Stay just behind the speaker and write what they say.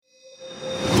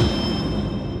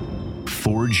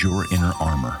forge your inner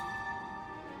armor.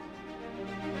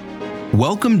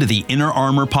 Welcome to the Inner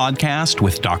Armor Podcast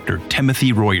with Dr.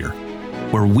 Timothy Royer,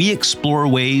 where we explore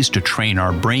ways to train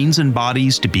our brains and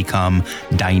bodies to become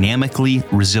dynamically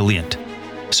resilient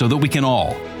so that we can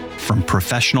all, from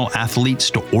professional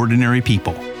athletes to ordinary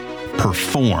people,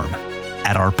 perform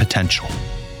at our potential.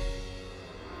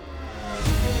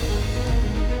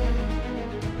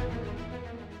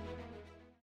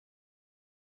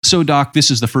 So, Doc, this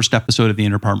is the first episode of the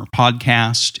Inner Armor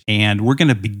Podcast, and we're going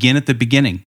to begin at the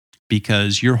beginning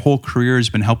because your whole career has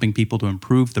been helping people to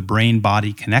improve the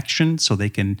brain-body connection so they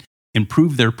can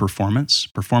improve their performance,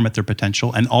 perform at their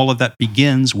potential, and all of that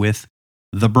begins with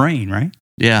the brain, right?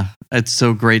 Yeah, it's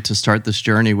so great to start this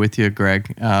journey with you,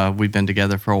 Greg. We've been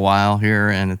together for a while here,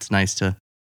 and it's nice to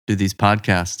do these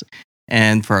podcasts.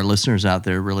 And for our listeners out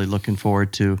there, really looking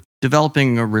forward to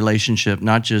developing a relationship,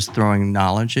 not just throwing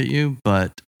knowledge at you,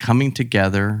 but coming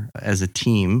together as a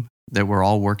team that we're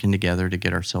all working together to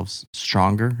get ourselves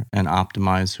stronger and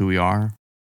optimize who we are.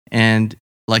 And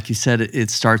like you said,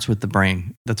 it starts with the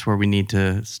brain. That's where we need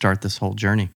to start this whole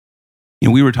journey. You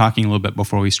know, we were talking a little bit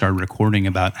before we started recording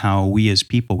about how we as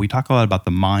people, we talk a lot about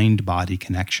the mind-body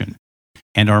connection.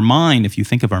 And our mind, if you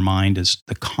think of our mind as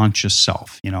the conscious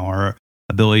self, you know, our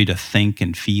ability to think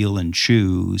and feel and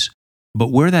choose, but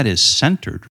where that is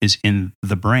centered is in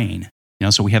the brain. You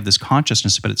know, so we have this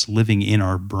consciousness, but it's living in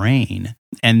our brain.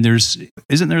 And there's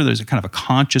a kind of a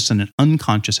conscious and an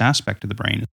unconscious aspect of the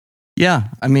brain. Yeah.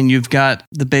 I mean, you've got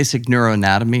the basic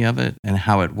neuroanatomy of it and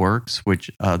how it works, which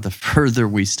the further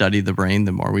we study the brain,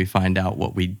 the more we find out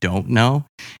what we don't know.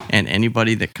 And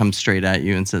anybody that comes straight at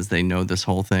you and says they know this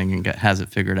whole thing and has it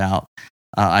figured out,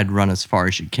 I'd run as far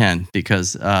as you can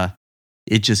because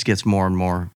it just gets more and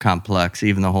more complex.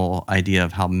 Even the whole idea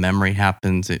of how memory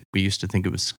happens, we used to think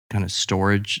it was kind of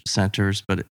storage centers,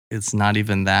 but it's not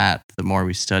even that the more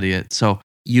we study it. So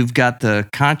you've got the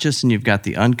conscious and you've got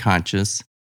the unconscious.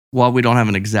 While we don't have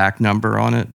an exact number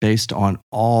on it, based on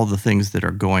all the things that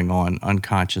are going on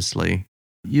unconsciously,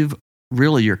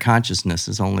 your consciousness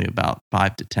is only about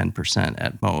 5 to 10%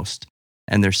 at most.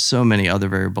 And there's so many other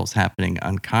variables happening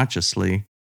unconsciously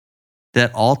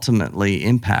that ultimately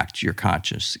impact your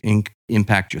conscious,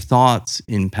 impact your thoughts,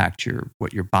 impact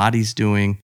what your body's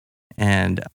doing.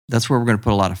 And that's where we're going to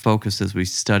put a lot of focus as we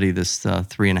study this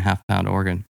 3.5-pound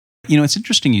organ. You know, it's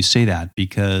interesting you say that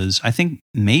because I think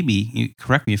maybe,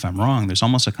 correct me if I'm wrong, there's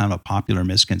almost a kind of a popular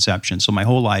misconception. So my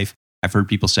whole life, I've heard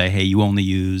people say, hey, you only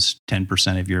use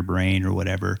 10% of your brain or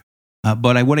whatever.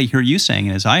 But what I hear you saying,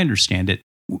 and as I understand it,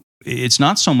 it's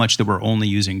not so much that we're only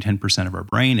using 10% of our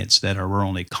brain, it's that we're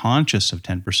only conscious of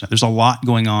 10%. There's a lot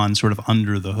going on sort of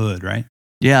under the hood, right?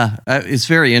 Yeah, it's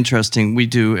very interesting. We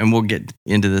do, and we'll get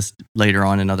into this later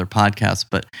on in other podcasts,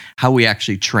 but how we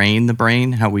actually train the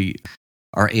brain, how we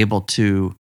are able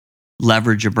to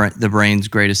leverage the brain's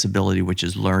greatest ability, which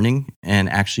is learning, and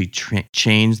actually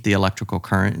change the electrical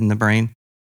current in the brain.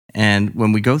 And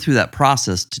when we go through that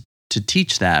process to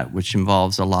teach that, which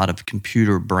involves a lot of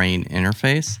computer-brain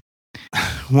interface,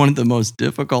 one of the most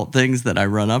difficult things that I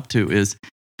run up to is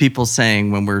people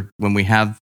saying when we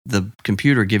have the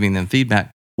computer giving them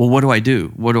feedback, well, what do I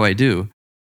do? What do I do?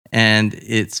 And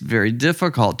it's very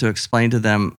difficult to explain to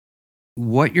them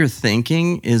what you're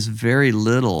thinking is very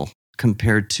little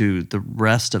compared to the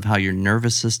rest of how your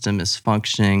nervous system is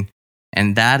functioning.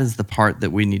 And that is the part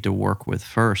that we need to work with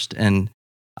first. And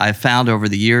I've found over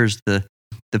the years, the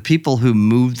people who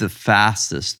move the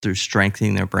fastest through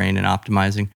strengthening their brain and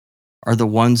optimizing are the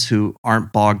ones who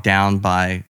aren't bogged down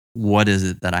by what is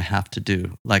it that I have to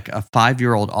do. Like a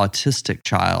 5-year-old autistic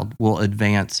child will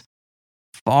advance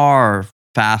far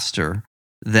faster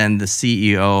than the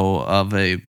CEO of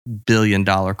a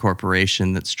billion-dollar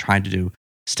corporation that's trying to do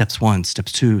steps 1,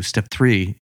 steps 2, step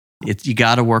 3. You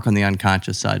got to work on the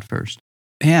unconscious side first.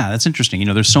 Yeah, that's interesting. You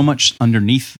know, there's so much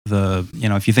underneath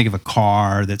if you think of a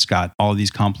car that's got all of these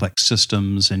complex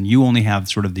systems and you only have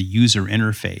sort of the user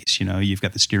interface, you know, you've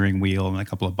got the steering wheel and a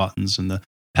couple of buttons and the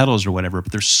pedals or whatever,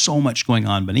 but there's so much going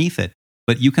on beneath it,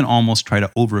 but you can almost try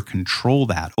to over-control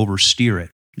that, oversteer it.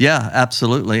 Yeah,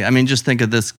 absolutely. I mean, just think of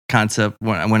this concept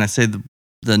when I say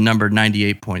the number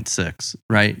 98.6,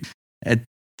 right?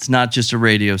 It's not just a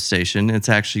radio station, it's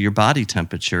actually your body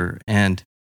temperature. And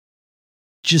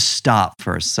just stop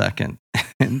for a second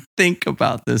and think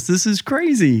about this. This is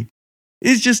crazy.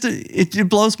 It's just, it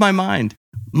blows my mind.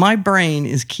 My brain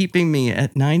is keeping me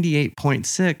at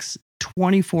 98.6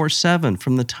 24/7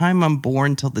 from the time I'm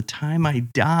born till the time I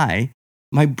die.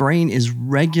 My brain is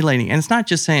regulating. And it's not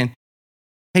just saying,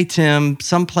 hey, Tim,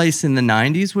 someplace in the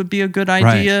 90s would be a good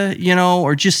idea, right,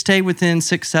 or just stay within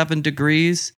 6-7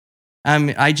 degrees.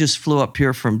 I just flew up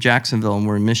here from Jacksonville, and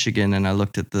we're in Michigan, and I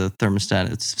looked at the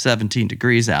thermostat. It's 17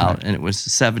 degrees out, Right. and it was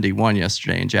 71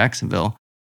 yesterday in Jacksonville.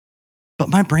 But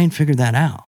my brain figured that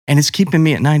out, and it's keeping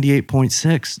me at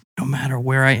 98.6 no matter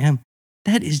where I am.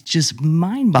 That is just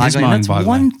mind-boggling.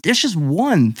 mind-boggling. That's just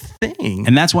one thing.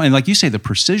 And that's why, like you say, the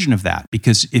precision of that,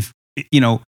 because if,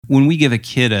 when we give a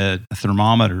kid a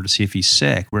thermometer to see if he's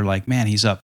sick, we're like, man, he's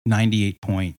up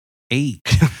 98.8,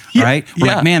 Yeah, right? We're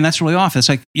yeah. like, man, that's really off. It's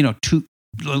like,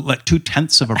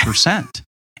 0.2%.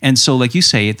 And so, like you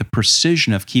say, the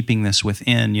precision of keeping this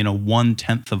within,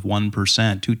 1/10 of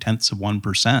 1%, 2/10 of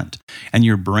 1%, and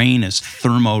your brain is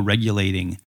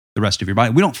thermoregulating the rest of your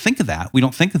body. We don't think of that. We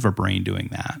don't think of our brain doing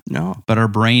that. No. But our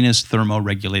brain is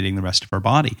thermoregulating the rest of our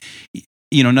body.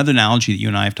 Another analogy that you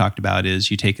and I have talked about is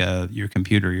you take your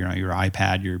computer, your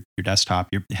iPad, your desktop,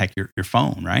 your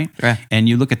phone, right? Right. And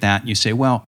you look at that and you say,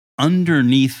 well,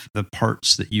 underneath the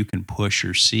parts that you can push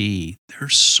or see,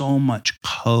 there's so much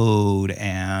code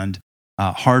and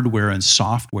hardware and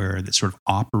software that's sort of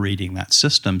operating that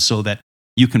system so that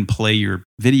you can play your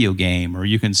video game or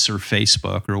you can surf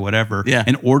Facebook or whatever. Yeah.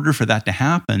 In order for that to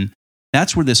happen,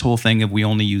 that's where this whole thing of we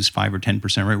only use 5 or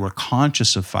 10%, right? We're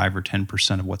conscious of 5 or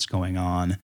 10% of what's going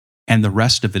on, and the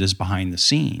rest of it is behind the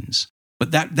scenes.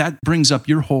 But that brings up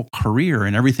your whole career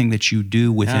and everything that you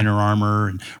do with Inner Armor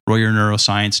and Royer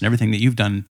Neuroscience and everything that you've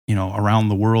done, around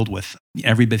the world with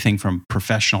everything from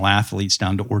professional athletes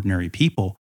down to ordinary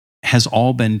people has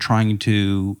all been trying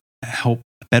to help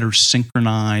better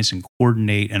synchronize and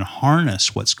coordinate and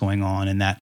harness what's going on in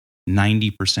that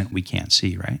 90% we can't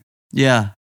see, right? Yeah.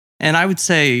 And I would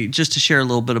say, just to share a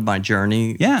little bit of my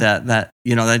journey, I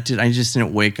just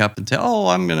didn't wake up and say, oh,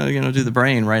 I'm going to do the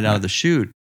brain right out of the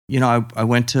chute. I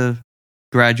went to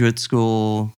graduate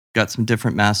school, got some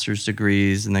different master's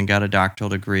degrees, and then got a doctoral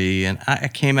degree. And I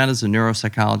came out as a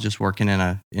neuropsychologist working in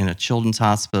a children's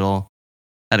hospital.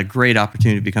 Had a great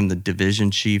opportunity to become the division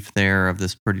chief there of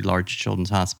this pretty large children's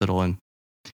hospital. And,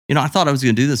 I thought I was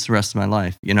going to do this the rest of my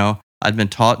life. I'd been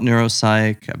taught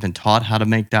neuropsych. I've been taught how to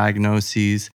make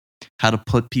diagnoses, how to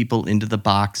put people into the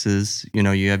boxes.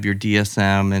 You have your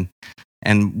DSM,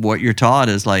 and what you're taught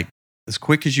is like, as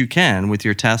quick as you can with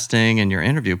your testing and your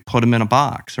interview, put them in a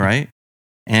box, right?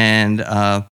 And,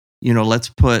 let's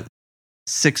put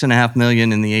 6.5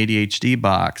 million in the ADHD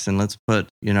box, and let's put,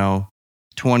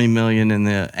 20 million in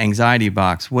the anxiety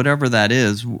box, whatever that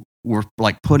is. We're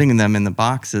like putting them in the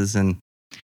boxes. And,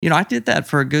 I did that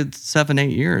for a good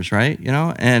 7-8 years, right?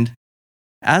 And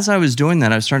as I was doing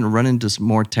that, I was starting to run into some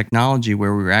more technology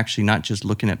where we were actually not just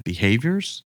looking at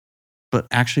behaviors, but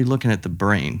actually looking at the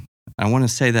brain. I want to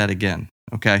say that again,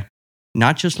 okay?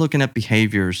 Not just looking at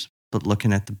behaviors, but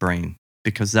looking at the brain,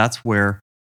 because that's where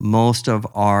most of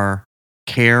our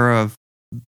care of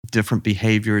different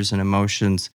behaviors and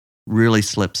emotions really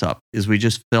slips up, is we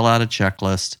just fill out a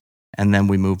checklist and then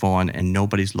we move on, and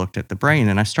nobody's looked at the brain.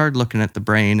 And I started looking at the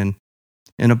brain, and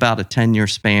in about a 10-year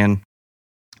span,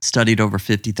 studied over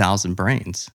 50,000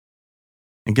 brains.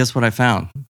 And guess what I found?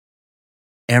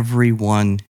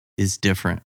 Everyone is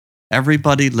different.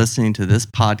 Everybody listening to this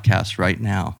podcast right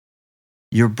now,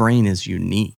 your brain is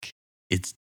unique.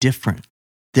 It's different.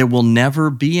 There will never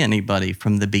be anybody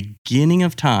from the beginning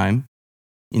of time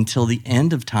until the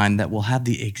end of time that will have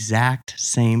the exact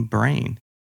same brain.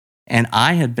 And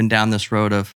I had been down this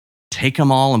road of take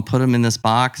them all and put them in this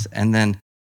box and then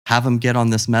have them get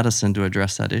on this medicine to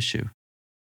address that issue.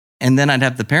 And then I'd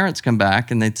have the parents come back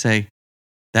and they'd say,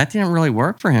 that didn't really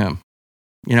work for him.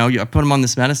 I put him on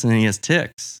this medicine and he has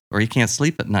tics, or he can't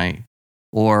sleep at night,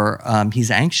 or he's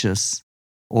anxious,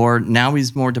 or now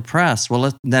he's more depressed.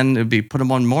 Well, then it'd be put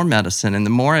him on more medicine. And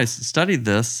the more I studied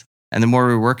this, and the more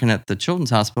we were working at the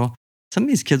children's hospital, some of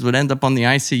these kids would end up on the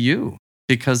ICU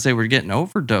because they were getting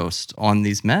overdosed on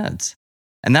these meds.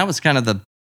 And that was kind of the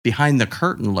behind the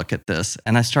curtain look at this.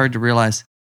 And I started to realize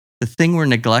the thing we're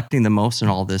neglecting the most in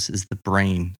all this is the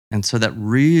brain. And so that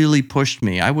really pushed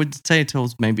me. I would say until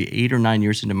maybe 8 or 9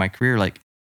 years into my career, like,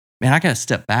 man, I got to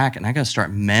step back and I got to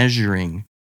start measuring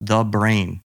the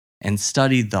brain and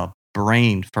study the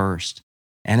brain first.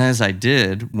 And as I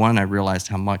did, one, I realized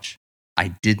how much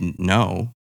I didn't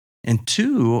know. And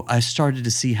two, I started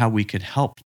to see how we could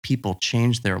help people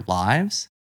change their lives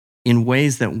in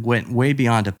ways that went way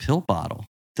beyond a pill bottle,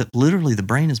 that literally the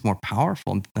brain is more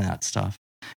powerful than that stuff.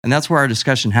 And that's where our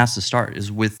discussion has to start,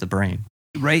 is with the brain.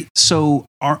 Right. So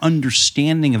our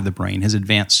understanding of the brain has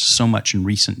advanced so much in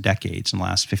recent decades, in the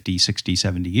last 50, 60,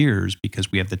 70 years,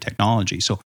 because we have the technology.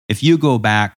 So if you go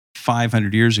back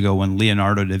 500 years ago when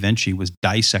Leonardo da Vinci was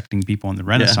dissecting people in the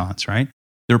Renaissance, right?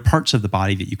 There are parts of the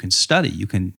body that you can study. You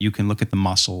can look at the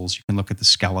muscles, you can look at the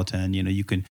skeleton, you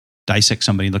can dissect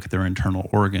somebody and look at their internal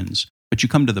organs. But you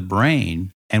come to the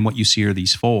brain, and what you see are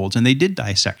these folds. And they did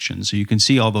dissections. So you can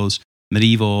see all those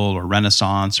medieval or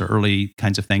Renaissance or early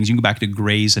kinds of things. You can go back to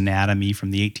Gray's Anatomy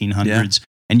from the 1800s,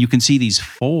 and you can see these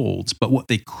folds. But what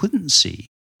they couldn't see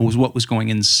was what was going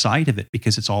inside of it,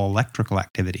 because it's all electrical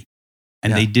activity.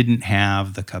 And they didn't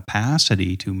have the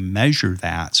capacity to measure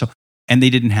that. And they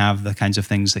didn't have the kinds of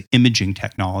things, the imaging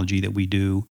technology that we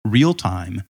do real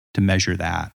time to measure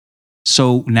that.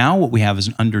 So now what we have is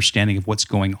an understanding of what's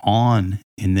going on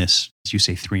in this, as you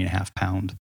say, 3.5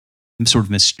 pound sort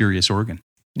of mysterious organ.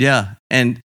 Yeah.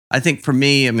 And I think for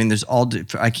me, I mean,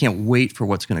 I can't wait for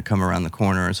what's going to come around the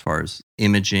corner as far as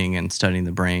imaging and studying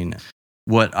the brain.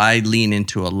 What I lean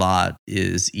into a lot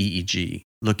is EEG,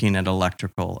 looking at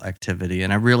electrical activity.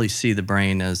 And I really see the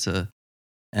brain as an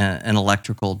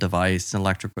electrical device.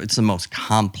 It's the most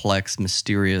complex,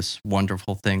 mysterious,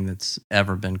 wonderful thing that's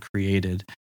ever been created.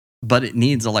 But it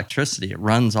needs electricity. It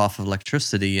runs off of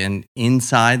electricity. And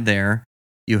inside there,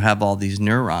 you have all these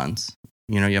neurons.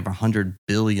 You have 100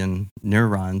 billion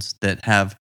neurons that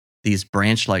have these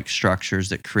branch-like structures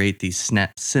that create these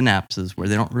synapses where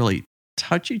they don't really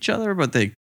touch each other, but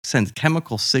they send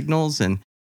chemical signals. And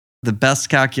the best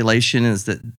calculation is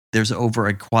that there's over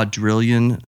a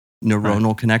quadrillion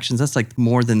neuronal connections. That's like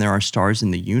more than there are stars in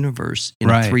the universe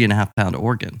in a 3.5 pound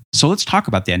organ. So let's talk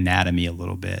about the anatomy a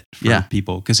little bit for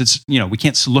people, because it's, we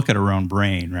can't look at our own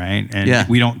brain, right?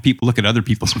 And people look at other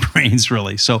people's brains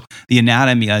really. So the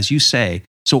anatomy, as you say,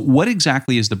 so what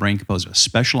exactly is the brain composed of?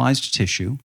 Specialized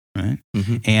tissue, right?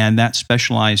 Mm-hmm. And that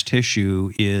specialized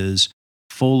tissue is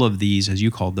full of these, as you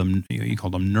call them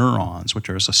neurons, which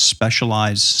are a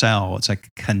specialized cell. It's like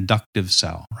a conductive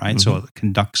cell, right? Mm-hmm. So it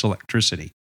conducts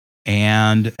electricity.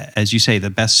 And as you say,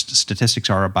 the best statistics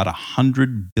are about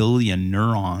 100 billion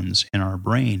neurons in our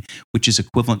brain, which is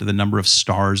equivalent to the number of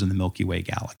stars in the Milky Way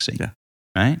galaxy,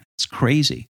 right? It's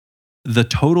crazy. The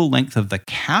total length of the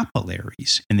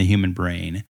capillaries in the human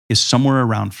brain is somewhere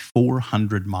around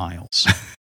 400 miles.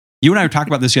 You and I were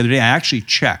talking about this the other day. I actually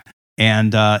checked,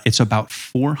 and it's about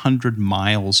 400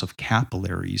 miles of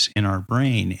capillaries in our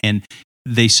brain. And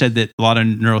they said that a lot of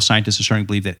neuroscientists are starting to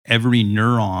believe that every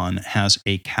neuron has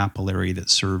a capillary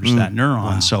that serves that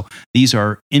neuron. Wow. So these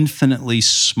are infinitely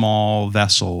small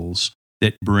vessels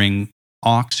that bring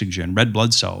oxygen, red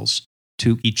blood cells,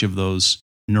 to each of those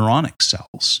neuronic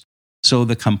cells. So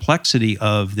the complexity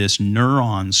of this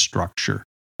neuron structure,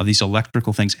 of these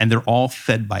electrical things, and they're all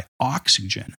fed by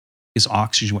oxygen, is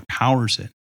oxygen what powers it.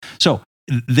 So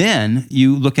then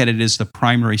you look at it as the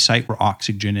primary site where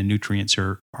oxygen and nutrients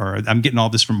are I'm getting all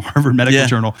this from Harvard Medical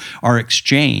Journal, are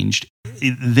exchanged.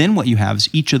 Then what you have is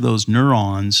each of those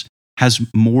neurons has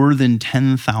more than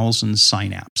 10,000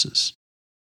 synapses.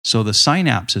 So the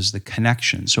synapses, the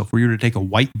connection. So if we were to take a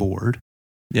whiteboard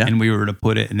and we were to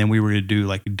put it, and then we were to do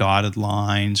like dotted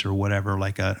lines or whatever,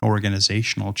 like an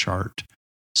organizational chart.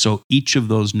 So each of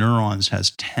those neurons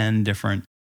has 10,000 different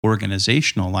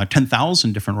organizational lines.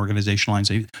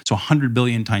 So 100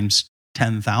 billion times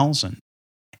 10,000.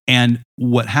 And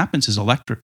what happens is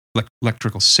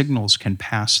electrical signals can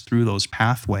pass through those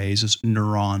pathways as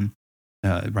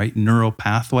neural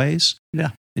pathways,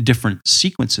 different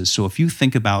sequences. So if you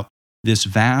think about this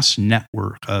vast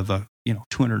network of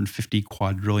 250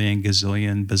 quadrillion,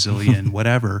 gazillion, bazillion,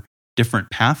 whatever, different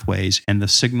pathways, and the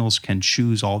signals can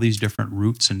choose all these different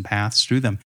routes and paths through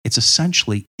them, it's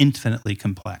essentially infinitely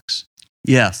complex.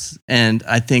 Yes. And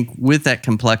I think with that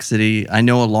complexity, I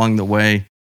know along the way,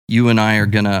 you and I are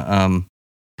going to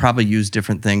probably use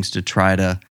different things to try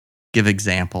to give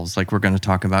examples. Like we're going to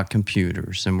talk about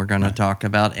computers, and we're going to talk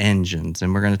about engines,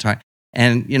 and we're going to talk,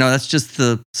 and that's just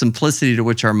the simplicity to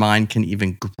which our mind can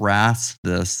even grasp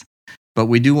this. But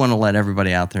we do want to let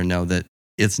everybody out there know that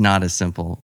it's not as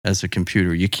simple as a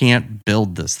computer. You can't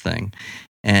build this thing.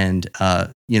 And,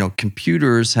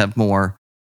 computers have more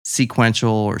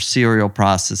sequential or serial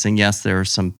processing. Yes, there are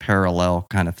some parallel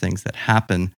kind of things that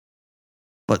happen,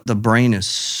 but the brain is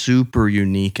super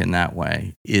unique in that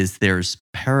way. There's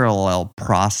parallel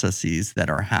processes that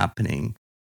are happening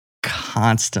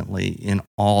constantly in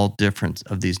all different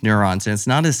of these neurons. And it's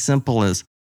not as simple as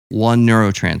one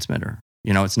neurotransmitter.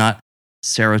 It's not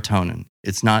serotonin.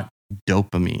 It's not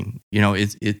dopamine.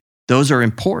 Those are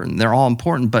important. They're all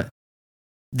important, but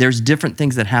there's different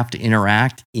things that have to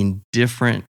interact in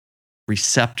different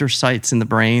receptor sites in the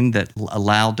brain that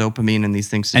allow dopamine and these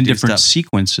things to and do different stuff.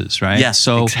 Sequences, right? Yes,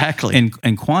 so, exactly.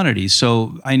 And quantities.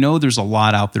 So I know there's a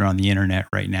lot out there on the internet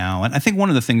right now. And I think one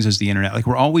of the things is the internet, like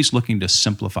we're always looking to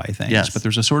simplify things, but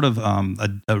there's a sort of a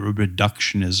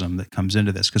reductionism that comes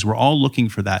into this, because we're all looking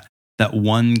for that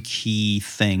one key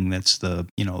thing that's the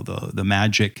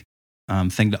magic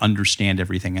thing to understand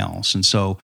everything else. And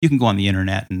so you can go on the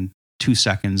internet in 2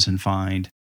 seconds and find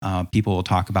people will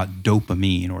talk about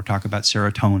dopamine or talk about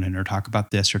serotonin or talk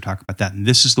about this or talk about that. And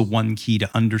this is the one key to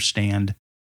understand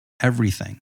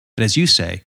everything. But as you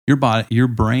say, your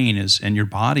brain and your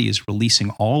body is releasing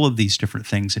all of these different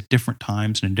things at different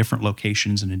times and in different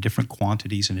locations and in different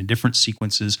quantities and in different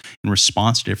sequences in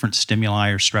response to different stimuli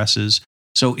or stresses.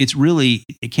 So it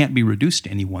can't be reduced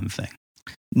to any one thing.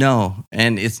 No,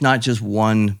 and it's not just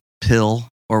one pill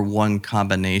or one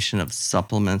combination of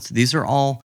supplements. These are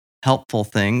all helpful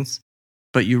things,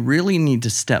 but you really need to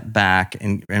step back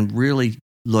and really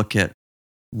look at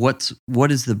what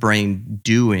is the brain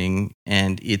doing,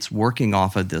 and it's working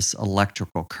off of this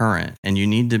electrical current, and you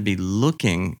need to be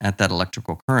looking at that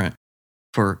electrical current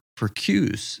for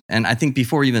cues. And I think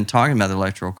before even talking about the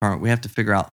electrical current, we have to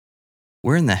figure out,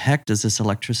 where in the heck does this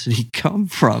electricity come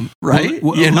from, right?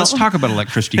 Well, let's talk about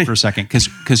electricity for a second,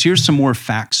 because here's some more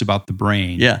facts about the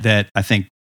brain that I think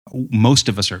most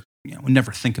of us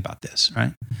never think about this,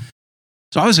 right?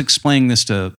 So I was explaining this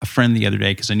to a friend the other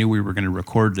day because I knew we were going to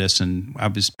record this, and I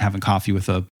was having coffee with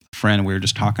a friend and we were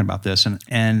just talking about this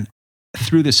and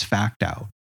threw this fact out.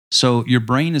 So your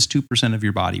brain is 2% of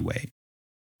your body weight,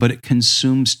 but it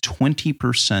consumes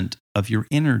 20% of your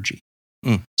energy.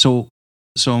 So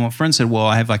my friend said, well,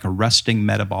 I have like a resting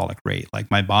metabolic rate.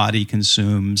 Like my body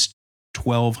consumes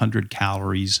 1,200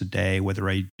 calories a day,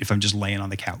 if I'm just laying on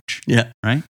the couch. Yeah.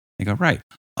 Right? They go, right.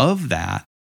 Of that,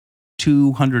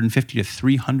 250 to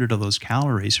 300 of those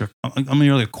calories, or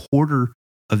nearly a quarter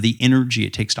of the energy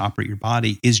it takes to operate your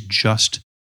body, is just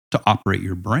to operate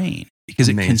your brain because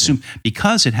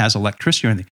because it has electricity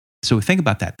or anything. So think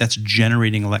about that. That's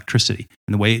generating electricity.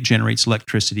 And the way it generates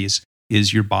electricity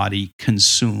is your body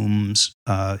consumes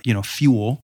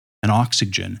fuel and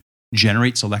oxygen,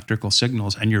 generates electrical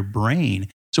signals, and your brain.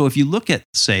 So if you look at,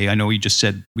 say, I know we just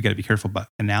said we got to be careful about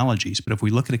analogies, but if we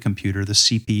look at a computer, the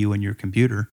CPU in your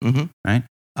computer, right,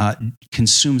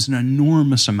 consumes an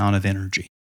enormous amount of energy.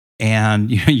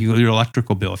 And your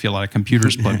electrical bill, if you have a lot of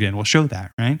computers plugged in, will show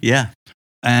that, right? Yeah.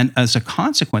 And as a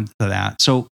consequence of that,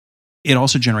 so it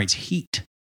also generates heat.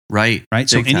 Right.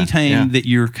 So anytime that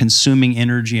you're consuming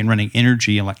energy and running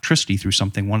electricity through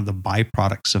something, one of the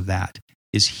byproducts of that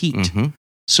is heat.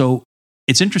 So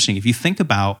it's interesting if you think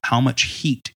about how much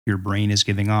heat your brain is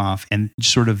giving off, and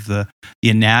sort of the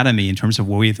anatomy in terms of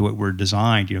what we're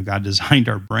designed. God designed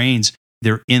our brains;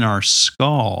 they're in our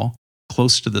skull,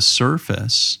 close to the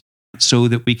surface, so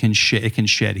that it can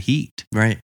shed heat.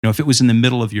 Right. If it was in the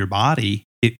middle of your body,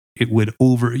 it would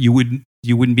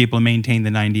you wouldn't be able to maintain the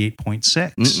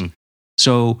 98.6.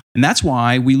 So, and that's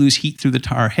why we lose heat through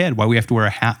our head. Why we have to wear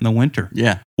a hat in the winter.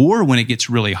 Yeah. Or when it gets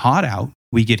really hot out,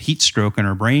 we get heat stroke and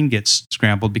our brain gets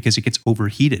scrambled because it gets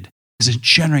overheated. Because it's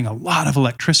generating a lot of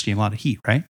electricity and a lot of heat,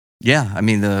 right? Yeah. I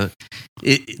mean, the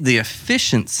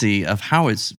efficiency of how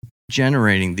it's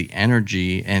generating the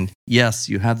energy, and yes,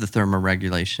 you have the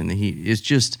thermoregulation, the heat. It's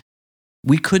just,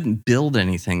 we couldn't build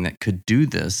anything that could do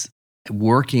this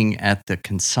working at the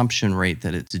consumption rate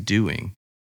that it's doing.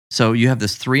 So you have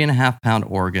this 3.5 pound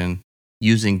organ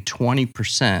using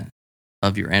 20%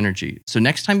 of your energy. So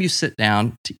next time you sit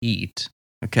down to eat,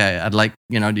 okay, I'd like,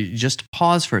 to just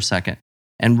pause for a second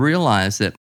and realize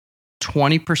that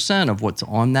 20% of what's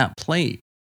on that plate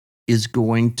is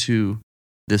going to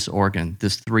this organ,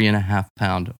 this 3.5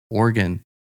 pound organ.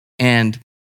 And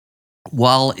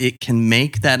while it can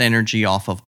make that energy off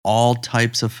of all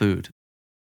types of food,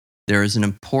 there is an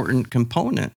important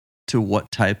component to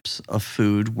what types of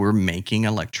food we're making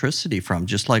electricity from,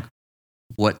 just like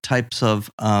what types of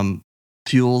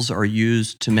fuels are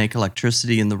used to make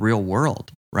electricity in the real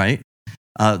world, right?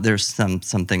 There's some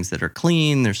things that are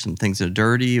clean, there's some things that are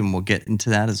dirty, and we'll get into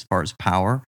that as far as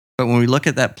power. But when we look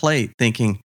at that plate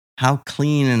thinking, how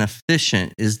clean and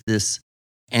efficient is this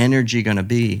energy going to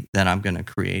be that I'm going to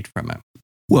create from it?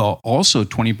 Well, also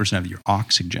 20% of your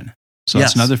oxygen. So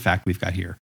that's another fact we've got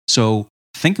here. So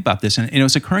think about this. And it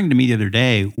was occurring to me the other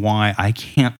day why I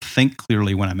can't think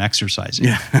clearly when I'm exercising,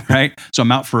 right? So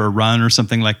I'm out for a run or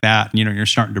something like that. And, you're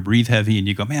starting to breathe heavy and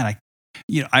you go, man,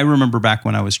 I remember back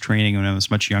when I was training when I was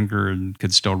much younger and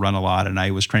could still run a lot. And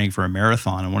I was training for a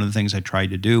marathon. And one of the things I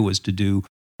tried to do was to do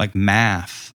like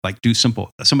math, like do simple.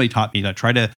 Somebody taught me to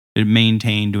try to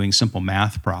maintain doing simple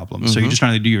math problems. So you're just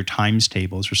trying to do your times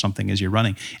tables or something as you're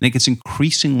running. And it gets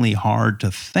increasingly hard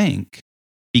to think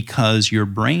because your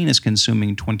brain is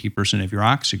consuming 20% of your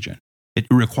oxygen. It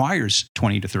requires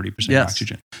 20 to 30% of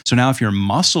oxygen. So now if your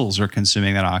muscles are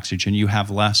consuming that oxygen, you have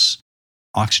less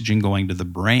oxygen going to the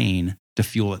brain to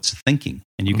fuel its thinking,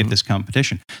 and you get this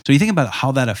competition. So you think about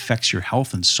how that affects your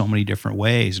health in so many different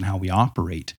ways and how we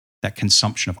operate. that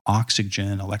consumption of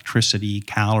oxygen, electricity,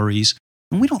 calories.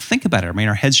 And we don't think about it. I mean,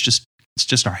 it's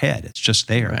just our head. It's just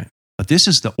there. Right. But this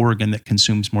is the organ that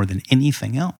consumes more than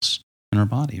anything else in our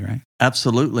body, right?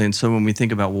 Absolutely. And so when we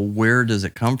think about, well, where does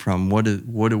it come from? What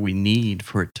do we need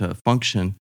for it to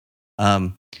function?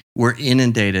 We're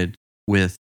inundated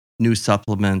with new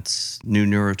supplements, new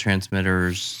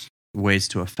neurotransmitters, ways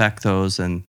to affect those.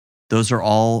 And those are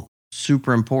all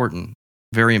super important,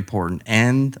 very important.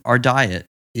 And our diet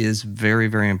is very,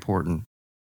 very important.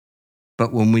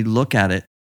 But when we look at it,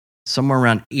 somewhere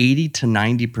around 80 to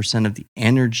 90% of the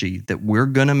energy that we're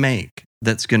going to make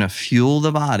that's going to fuel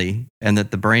the body and that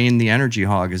the brain, the energy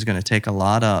hog, is going to take a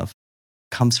lot of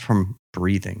comes from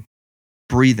breathing.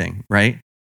 Breathing, right?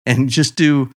 And just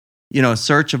do, a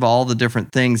search of all the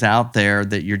different things out there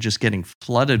that you're just getting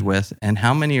flooded with. And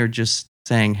how many are just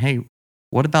saying, hey,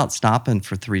 what about stopping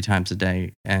for 3 times a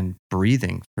day and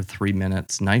breathing for 3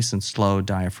 minutes, nice and slow,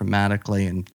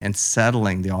 diaphragmatically, and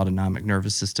settling the autonomic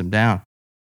nervous system down?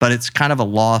 But it's kind of a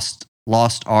lost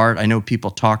art. I know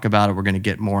people talk about it. We're going to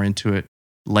get more into it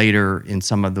later in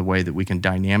some of the way that we can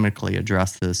dynamically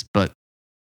address this. But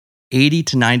 80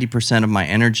 to 90% of my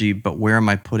energy, but where am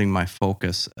I putting my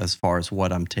focus as far as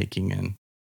what I'm taking in?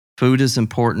 Food is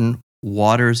important.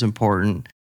 Water is important.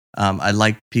 I'd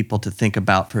like people to think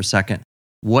about for a second,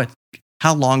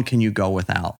 how long can you go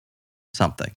without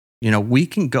something? We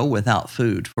can go without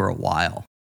food for a while,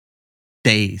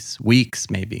 days, weeks,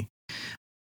 maybe.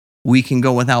 We can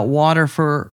go without water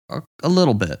for a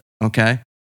little bit, okay?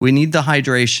 We need the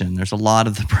hydration. There's a lot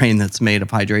of the brain that's made of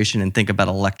hydration. And think about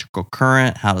electrical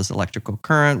current. How does electrical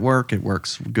current work? It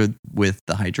works good with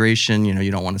the hydration.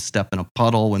 You don't want to step in a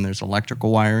puddle when there's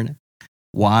electrical wire in it.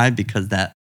 Why? Because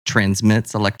that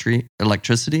transmits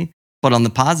electricity. But on the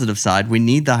positive side, we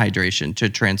need the hydration to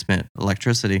transmit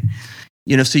electricity.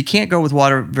 So you can't go with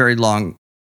water very long.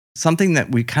 Something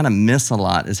that we kind of miss a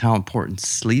lot is how important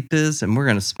sleep is. And we're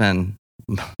going to spend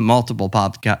multiple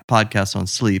podcasts on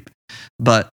sleep.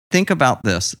 But think about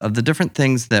this, of the different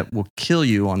things that will kill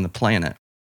you on the planet.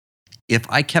 If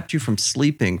I kept you from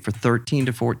sleeping for 13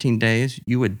 to 14 days,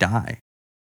 you would die.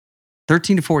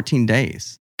 13 to 14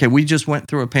 days. Okay, we just went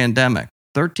through a pandemic.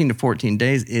 13 to 14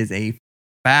 days is a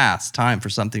fast time for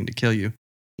something to kill you.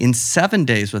 In 7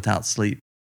 days without sleep,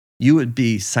 you would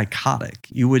be psychotic.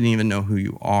 You wouldn't even know who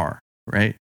you are,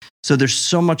 right? So there's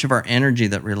so much of our energy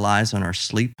that relies on our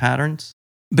sleep patterns.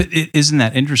 But isn't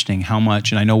that interesting how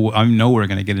much, and I know we're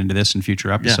going to get into this in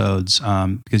future episodes,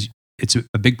 because it's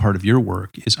a big part of your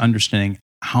work is understanding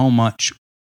how much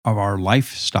of our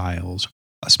lifestyles,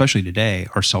 especially today,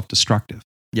 are self-destructive.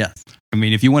 Yes. I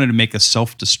mean, if you wanted to make a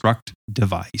self-destruct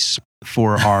device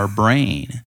for our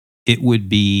brain, it would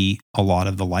be a lot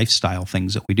of the lifestyle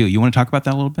things that we do. You want to talk about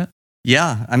that a little bit?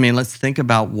 Yeah. I mean, let's think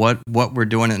about what we're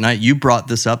doing at night. You brought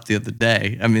this up the other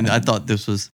day. I mean, I thought this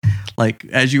was like,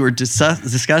 as you were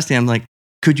discussing, I'm like,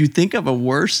 could you think of a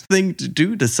worse thing to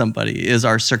do to somebody? Is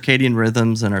our circadian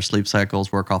rhythms and our sleep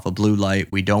cycles work off of blue light.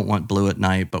 We don't want blue at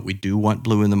night, but we do want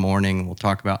blue in the morning. We'll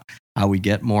talk about how we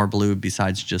get more blue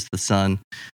besides just the sun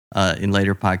in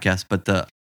later podcasts. But the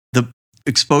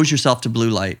expose yourself to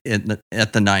blue light in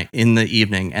the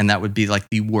evening, and that would be like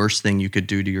the worst thing you could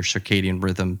do to your circadian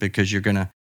rhythm, because you're going to,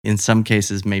 in some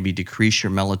cases, maybe decrease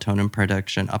your melatonin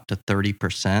production up to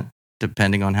 30%,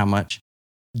 depending on how much.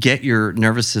 Get your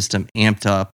nervous system amped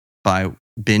up by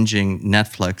binging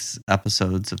Netflix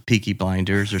episodes of Peaky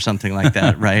Blinders or something like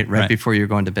that, right before you're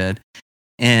going to bed.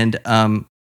 And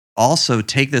also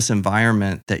take this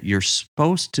environment that you're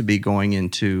supposed to be going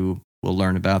into, we'll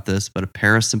learn about this, but a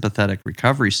parasympathetic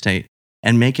recovery state,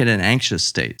 and make it an anxious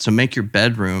state. So make your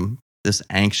bedroom this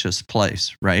anxious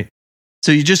place, right?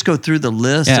 So you just go through the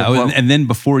list. And then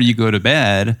before you go to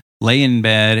bed, lay in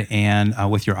bed and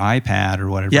with your iPad or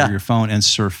whatever, your phone, and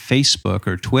surf Facebook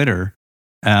or Twitter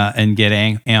and get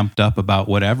amped up about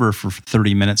whatever for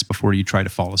 30 minutes before you try to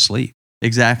fall asleep.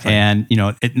 Exactly. And,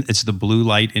 it's the blue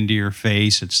light into your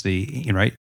face. It's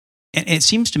right? And it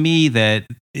seems to me that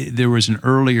there was an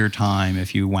earlier time,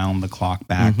 if you wound the clock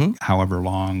back, however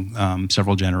long,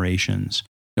 several generations,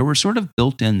 there were sort of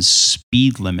built-in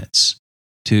speed limits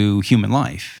to human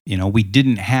life. We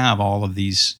didn't have all of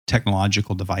these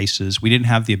technological devices. We didn't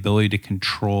have the ability to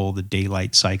control the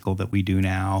daylight cycle that we do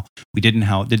now. We didn't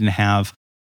have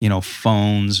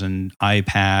phones and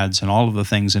iPads and all of the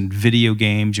things, and video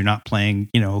games. You're not playing,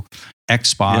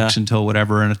 Xbox until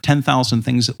whatever, and 10,000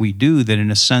 things that we do that,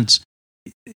 in a sense,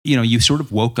 you sort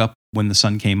of woke up when the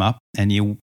sun came up, and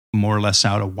you more or less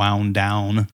sort of wound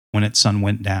down when its sun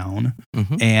went down.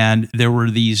 And there were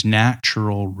these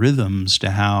natural rhythms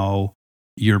to how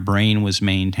your brain was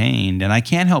maintained. And I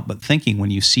can't help but thinking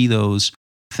when you see those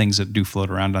things that do float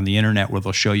around on the internet where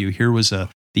they'll show you here was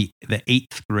the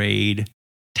 8th grade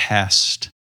test,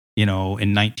 in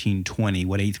 1920,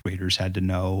 what 8th graders had to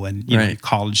know. And,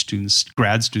 college students,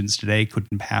 grad students today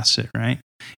couldn't pass it, right?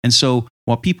 And so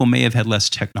while people may have had less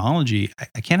technology,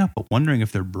 I can't help but wondering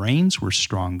if their brains were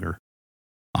stronger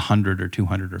 100 or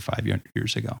 200 or 500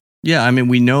 years ago. Yeah, I mean,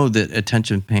 we know that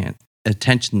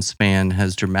attention span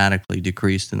has dramatically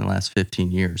decreased in the last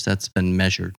 15 years. That's been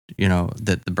measured,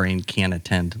 that the brain can't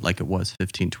attend like it was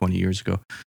 15, 20 years ago.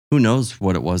 Who knows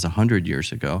what it was 100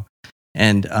 years ago?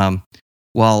 And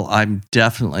while I'm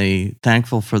definitely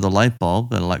thankful for the light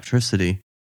bulb and electricity,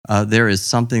 there is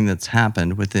something that's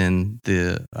happened within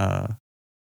the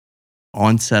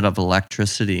onset of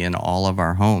electricity in all of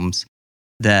our homes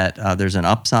that there's an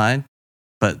upside,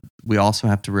 but we also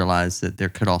have to realize that there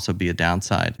could also be a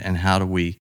downside. And how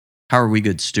are we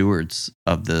good stewards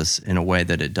of this in a way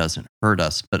that it doesn't hurt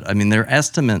us? But I mean, there are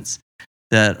estimates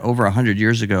that over 100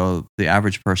 years ago, the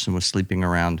average person was sleeping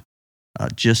around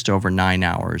just over 9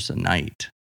 hours a night,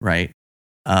 right?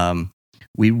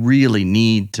 We really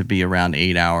need to be around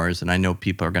 8 hours. And I know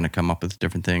people are going to come up with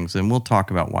different things, and we'll talk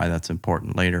about why that's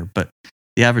important later. But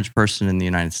the average person in the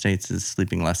United States is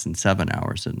sleeping less than 7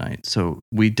 hours a night. So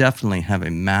we definitely have a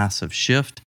massive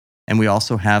shift. And we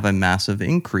also have a massive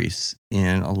increase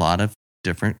in a lot of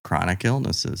different chronic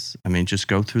illnesses. I mean, just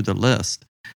go through the list.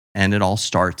 And it all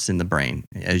starts in the brain.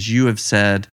 As you have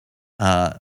said,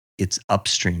 it's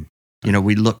upstream.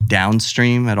 We look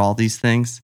downstream at all these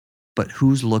things, but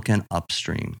who's looking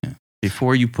upstream? Yeah.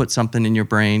 Before you put something in your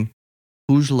brain,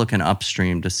 who's looking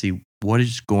upstream to see what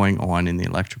is going on in the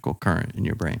electrical current in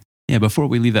your brain? Yeah, before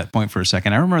we leave that point for a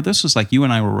second, I remember this was like you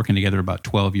and I were working together about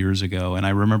 12 years ago, and I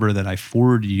remember that I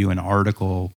forwarded you an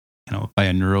article, by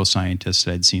a neuroscientist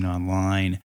that I'd seen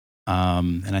online,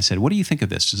 and I said, "What do you think of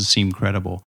this? Does it seem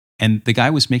credible?" And the guy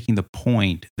was making the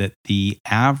point that the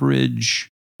average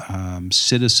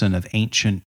citizen of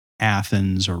ancient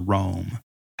Athens or Rome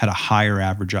had a higher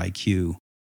average IQ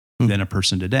than a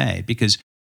person today, because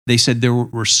they said there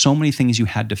were so many things you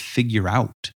had to figure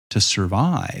out to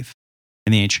survive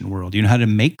in the ancient world. You had to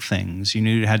make things.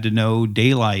 You had to know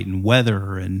daylight and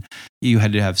weather, and you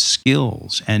had to have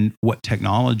skills. And what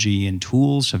technology and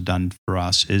tools have done for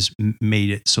us is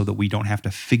made it so that we don't have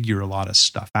to figure a lot of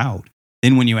stuff out.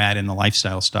 Then when you add in the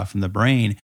lifestyle stuff in the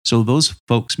brain, so those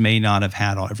folks may not have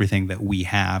had everything that we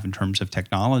have in terms of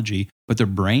technology, but their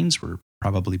brains were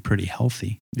probably pretty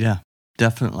healthy. Yeah,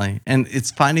 definitely. And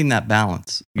it's finding that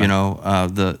balance. Right.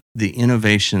 The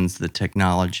innovations, the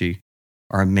technology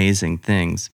are amazing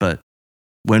things. But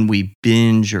when we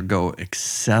binge or go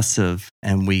excessive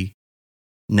and we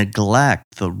neglect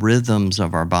the rhythms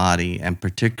of our body, and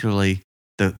particularly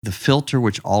the filter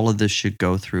which all of this should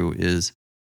go through is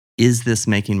this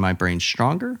making my brain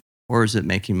stronger, or is it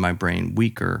making my brain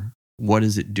weaker? What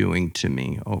is it doing to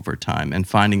me over time? And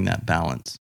finding that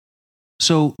balance.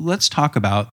 So let's talk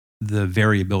about the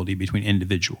variability between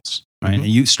individuals, right? Mm-hmm.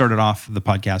 And you started off the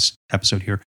podcast episode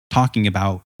here talking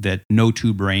about that no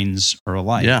two brains are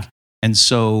alike. Yeah. And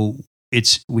so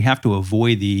we have to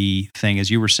avoid the thing, as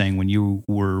you were saying when you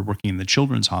were working in the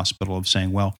children's hospital, of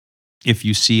saying, well, if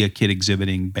you see a kid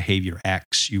exhibiting behavior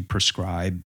X, you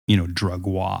prescribe drug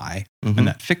Y, and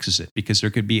that fixes it, because there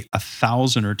could be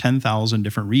 1,000 or 10,000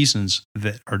 different reasons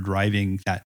that are driving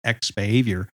that X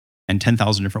behavior, and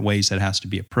 10,000 different ways that has to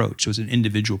be approached. So it's an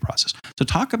individual process. So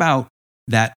talk about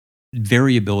that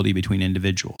variability between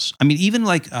individuals. I mean, even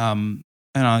like, I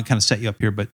kind of set you up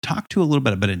here, but talk to a little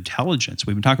bit about intelligence.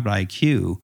 We've been talking about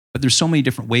IQ, but there's so many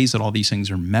different ways that all these things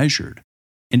are measured.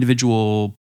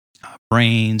 Individual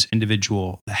brains,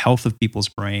 the health of people's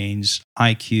brains,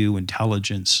 IQ,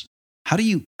 intelligence. How do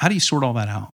you sort all that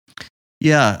out?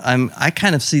 Yeah, I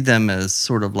kind of see them as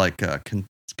sort of like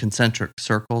concentric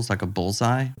circles, like a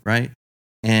bullseye, right?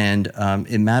 And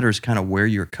it matters kind of where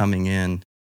you're coming in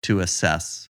to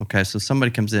assess. Okay, so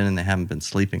somebody comes in and they haven't been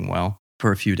sleeping well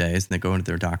for a few days, and they go into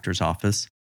their doctor's office.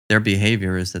 Their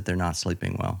behavior is that they're not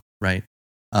sleeping well, right?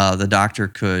 The doctor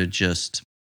could just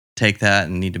take that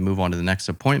and need to move on to the next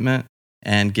appointment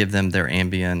and give them their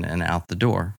Ambien and out the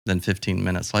door. Then 15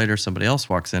 minutes later, somebody else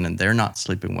walks in and they're not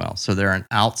sleeping well. So they're an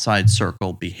outside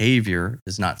circle behavior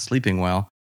is not sleeping well.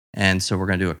 And so we're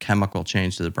going to do a chemical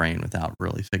change to the brain without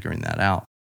really figuring that out.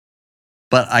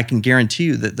 But I can guarantee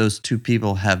you that those two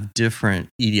people have different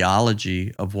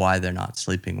etiology of why they're not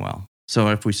sleeping well. So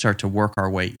if we start to work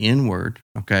our way inward,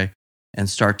 okay, and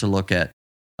start to look at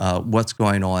what's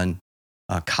going on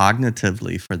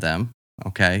cognitively for them,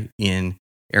 okay, in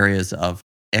areas of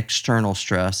external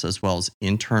stress as well as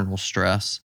internal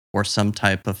stress, or some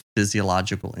type of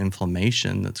physiological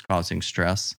inflammation that's causing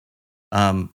stress.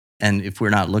 And if we're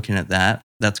not looking at that,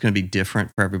 that's going to be different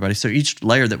for everybody. So each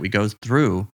layer that we go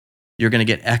through, you're going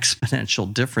to get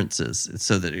exponential differences,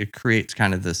 so that it creates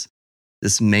kind of this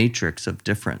matrix of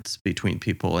difference between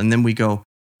people. And then we go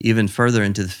even further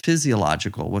into the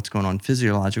physiological, what's going on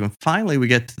physiological. And finally, we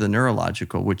get to the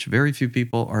neurological, which very few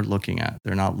people are looking at.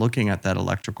 They're not looking at that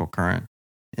electrical current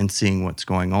and seeing what's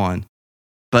going on.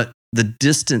 But the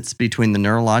distance between the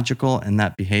neurological and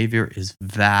that behavior is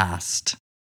vast.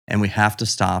 And we have to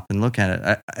stop and look at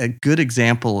it. A good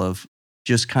example of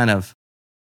just kind of,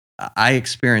 I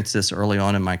experienced this early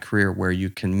on in my career where you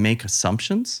can make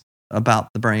assumptions about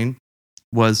the brain,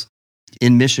 was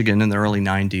in Michigan in the early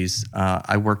 90s.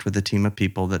 I worked with a team of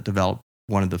people that developed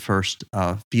one of the first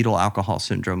fetal alcohol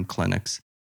syndrome clinics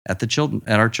at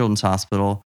our children's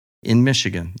hospital in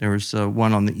Michigan. There was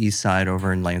one on the east side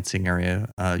over in Lansing area,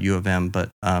 U of M, but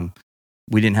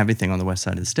we didn't have anything on the west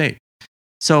side of the state.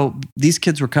 So these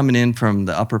kids were coming in from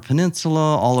the Upper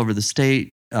Peninsula, all over the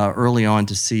state, early on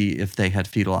to see if they had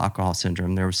fetal alcohol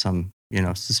syndrome. There was some,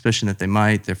 suspicion that they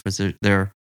might.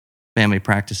 Their family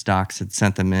practice docs had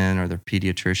sent them in, or their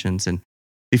pediatricians. And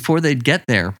before they'd get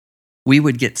there, we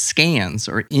would get scans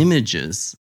or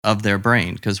images of their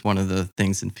brain, because one of the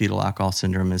things in fetal alcohol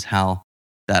syndrome is how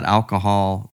that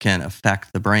alcohol can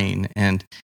affect the brain. And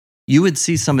you would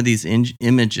see some of these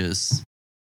images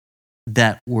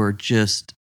that were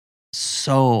just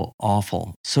so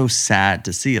awful, so sad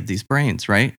to see, of these brains,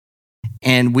 right?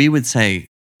 And we would say,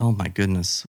 oh my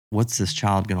goodness, what's this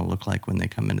child going to look like when they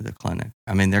come into the clinic?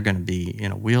 I mean, they're going to be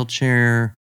in a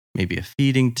wheelchair, maybe a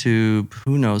feeding tube.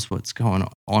 Who knows what's going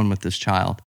on with this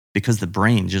child, because the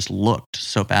brain just looked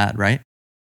so bad, right?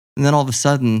 And then all of a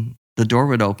sudden, the door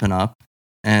would open up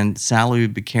and Sally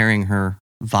would be carrying her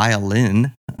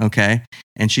violin, okay?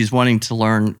 And she's wanting to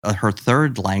learn her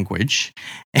third language.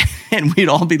 And we'd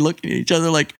all be looking at each other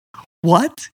like,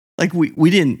 what? Like we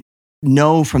didn't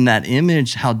know from that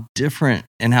image how different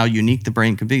and how unique the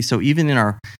brain could be. So even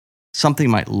in something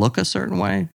might look a certain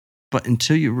way, but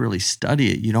until you really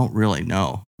study it, you don't really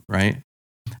know, right?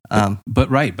 But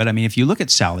I mean, if you look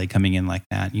at Sally coming in like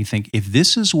that, you think, if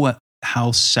this is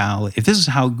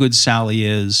how good Sally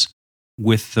is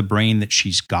with the brain that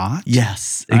she's got.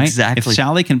 Yes, right? exactly. If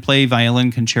Sally can play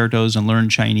violin concertos and learn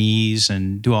Chinese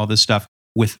and do all this stuff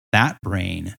with that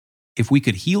brain, if we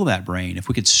could heal that brain, if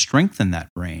we could strengthen that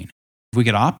brain, if we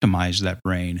could optimize that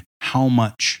brain, how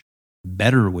much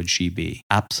better would she be?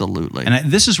 Absolutely.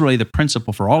 And this is really the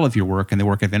principle for all of your work and the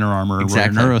work of Inner Armor,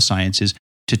 exactly. Neuroscience, is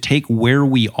to take where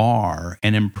we are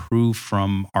and improve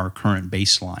from our current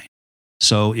baseline.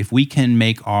 So if we can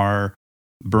make our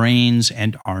brains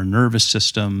and our nervous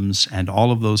systems and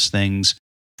all of those things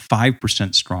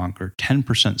 5% stronger,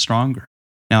 10% stronger.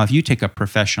 Now, if you take a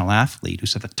professional athlete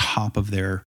who's at the top of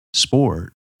their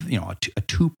sport, a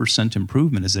 2%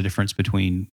 improvement is the difference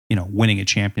between, winning a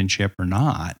championship or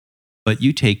not. But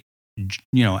you take,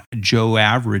 Joe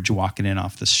Average walking in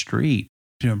off the street,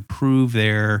 to improve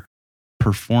their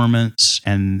performance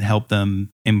and help them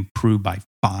improve by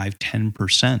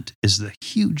 5-10% is the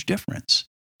huge difference.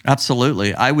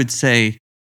 Absolutely. I would say,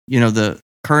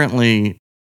 currently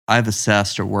I've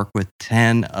assessed or worked with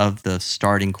 10 of the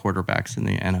starting quarterbacks in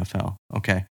the NFL.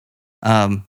 Okay.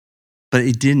 But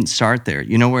it didn't start there.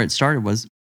 You know where it started was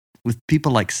with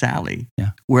people like Sally.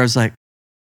 Yeah. Where I was like,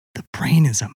 the brain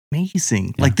is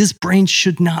amazing. Yeah. Like, this brain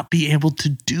should not be able to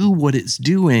do what it's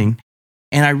doing.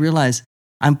 And I realized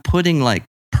I'm putting like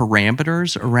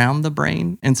parameters around the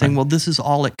brain and saying, well, this is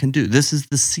all it can do. This is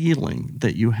the ceiling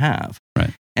that you have.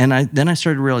 Right. And then I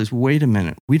started to realize, wait a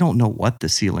minute, we don't know what the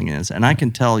ceiling is. And I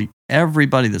can tell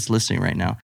everybody that's listening right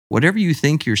now, whatever you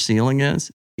think your ceiling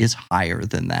is higher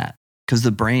than that, because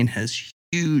the brain has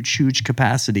huge, huge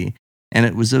capacity. And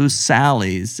it was those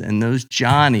Sallys and those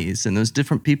Johnnies and those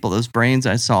different people, those brains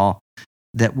I saw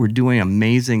that were doing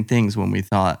amazing things when we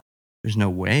thought there's no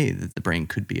way that the brain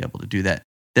could be able to do that.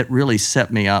 That really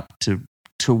set me up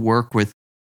to work with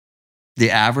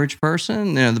the average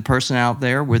person, the person out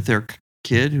there with their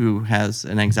kid who has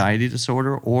an anxiety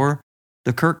disorder, or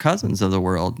the Kirk Cousins of the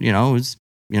world, who's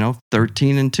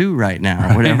 13 and 2 right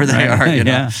now, whatever they are.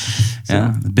 Yeah. So,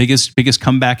 yeah. The biggest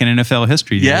comeback in NFL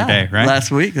history the other day, right?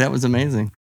 Last week. That was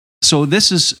amazing. So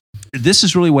this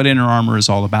is really what Inner Armor is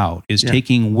all about, is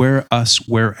taking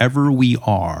wherever we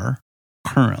are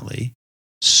currently,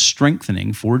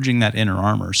 strengthening, forging that inner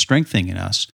armor, strengthening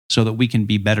us so that we can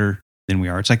be better than we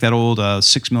are. It's like that old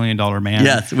 $6 Million Man.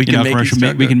 Yes, we can make you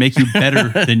stronger. We can make you better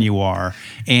than you are.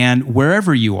 And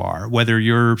wherever you are, whether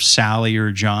you're Sally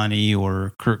or Johnny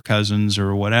or Kirk Cousins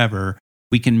or whatever,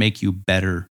 we can make you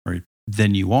better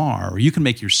than you are, or you can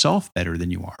make yourself better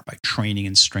than you are by training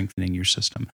and strengthening your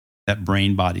system, that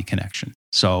brain-body connection.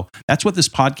 So that's what this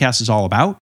podcast is all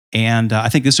about. And I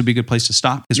think this would be a good place to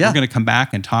stop because we're going to come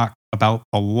back and talk about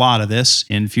a lot of this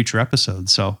in future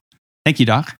episodes. So thank you,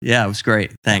 Doc. Yeah, it was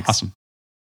great. Thanks. Awesome.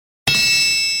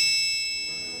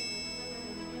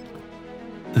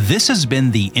 This has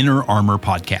been the Inner Armor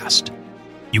Podcast.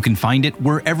 You can find it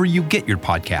wherever you get your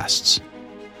podcasts.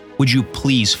 Would you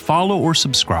please follow or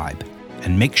subscribe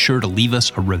and make sure to leave us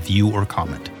a review or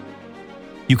comment?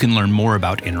 You can learn more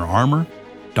about Inner Armor,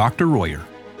 Dr. Royer,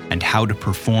 and how to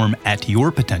perform at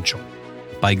your potential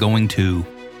by going to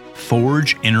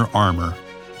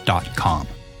forgeinnerarmor.com.